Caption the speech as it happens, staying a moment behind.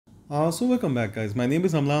So welcome back guys, my name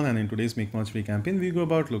is Amlan and in today's Make Knowledge Free campaign we go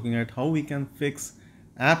about looking at how we can fix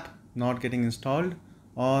app not getting installed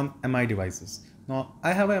on MI devices. Now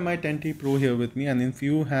I have a MI 10T Pro here with me, and if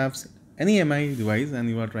you have any MI device and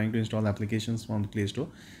you are trying to install applications from the Play Store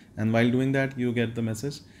and while doing that you get the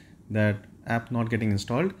message that app not getting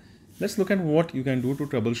installed, let's look at what you can do to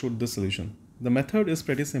troubleshoot this solution. The method is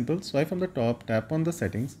pretty simple. Swipe from the top, tap on the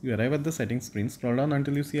settings, you arrive at the settings screen, scroll down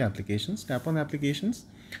until you see applications, tap on applications,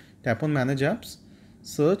 tap on manage apps,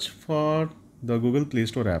 search for the Google Play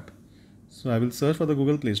Store app. So I will search for the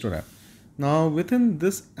Google Play Store app. Now within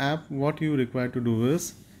this app what you require to do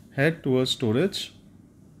is head towards storage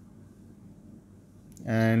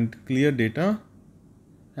and clear data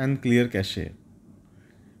and clear cache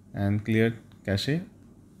and clear cache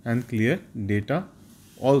and clear data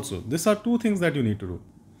also. These are two things that you need to do.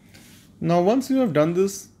 Now once you have done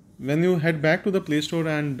this, when you head back to the Play Store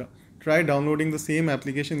and try downloading the same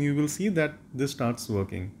application, you will see that this starts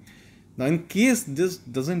working. Now in case this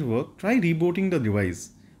doesn't work, try rebooting the device.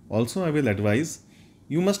 Also I will advise,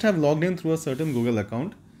 you must have logged in through a certain Google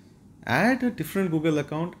account. Add a different Google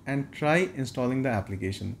account and try installing the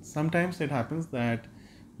application. Sometimes it happens that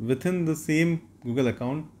within the same Google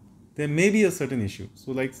account there may be a certain issue.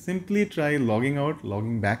 So like simply try logging out,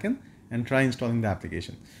 logging back in and try installing the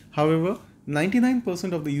application. However,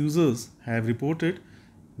 99% of the users have reported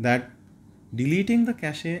that deleting the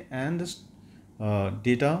cache and the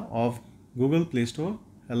data of Google Play Store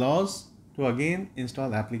allows to again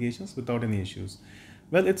install applications without any issues.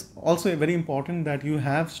 Well, it's also very important that you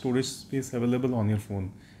have storage space available on your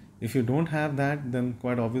phone. If you don't have that, then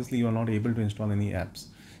quite obviously you are not able to install any apps.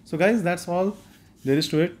 So guys, that's all there is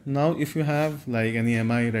to it. Now if you have like any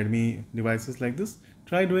MI, Redmi devices like this,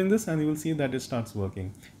 try doing this and you will see that it starts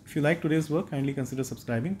working. If you like today's work, kindly consider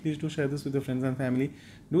subscribing. Please do share this with your friends and family.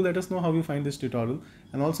 Do let us know how you find this tutorial.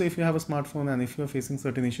 And also if you have a smartphone and if you are facing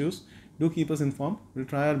certain issues, do keep us informed. We'll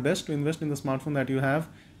try our best to invest in the smartphone that you have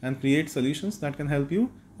and create solutions that can help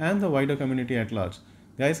you and the wider community at large.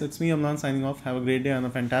 Guys, it's me Amlan signing off. Have a great day and a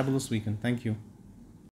fantabulous weekend. Thank you.